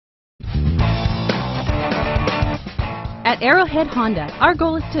At Arrowhead Honda, our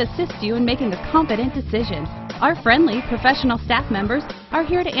goal is to assist you in making a confident decision. Our friendly, professional staff members are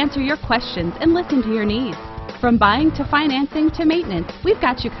here to answer your questions and listen to your needs. From buying to financing to maintenance, we've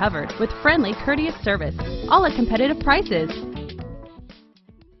got you covered with friendly, courteous service, all at competitive prices.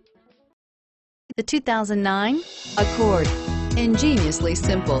 The 2009 Accord. Ingeniously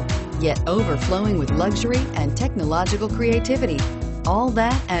simple, yet overflowing with luxury and technological creativity. All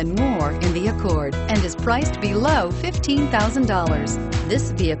that and more in the Accord, and is priced below $15,000.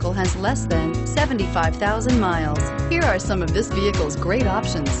 This vehicle has less than 75,000 miles. Here are some of this vehicle's great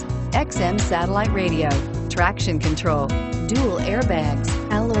options: XM satellite radio, traction control, dual airbags,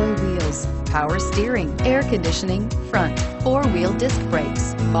 alloy wheels, power steering, air conditioning, front, four-wheel disc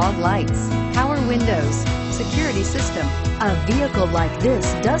brakes, fog lights, power windows, security system. A vehicle like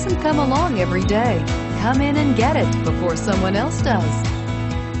this doesn't come along every day. Come in and get it before someone else does.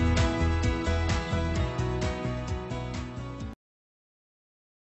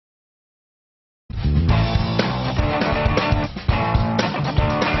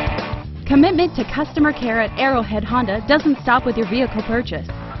 Commitment to customer care at Arrowhead Honda doesn't stop with your vehicle purchase.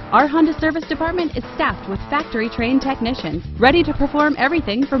 Our Honda service department is staffed with factory-trained technicians ready to perform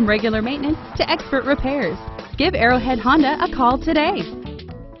everything from regular maintenance to expert repairs. Give Arrowhead Honda a call today.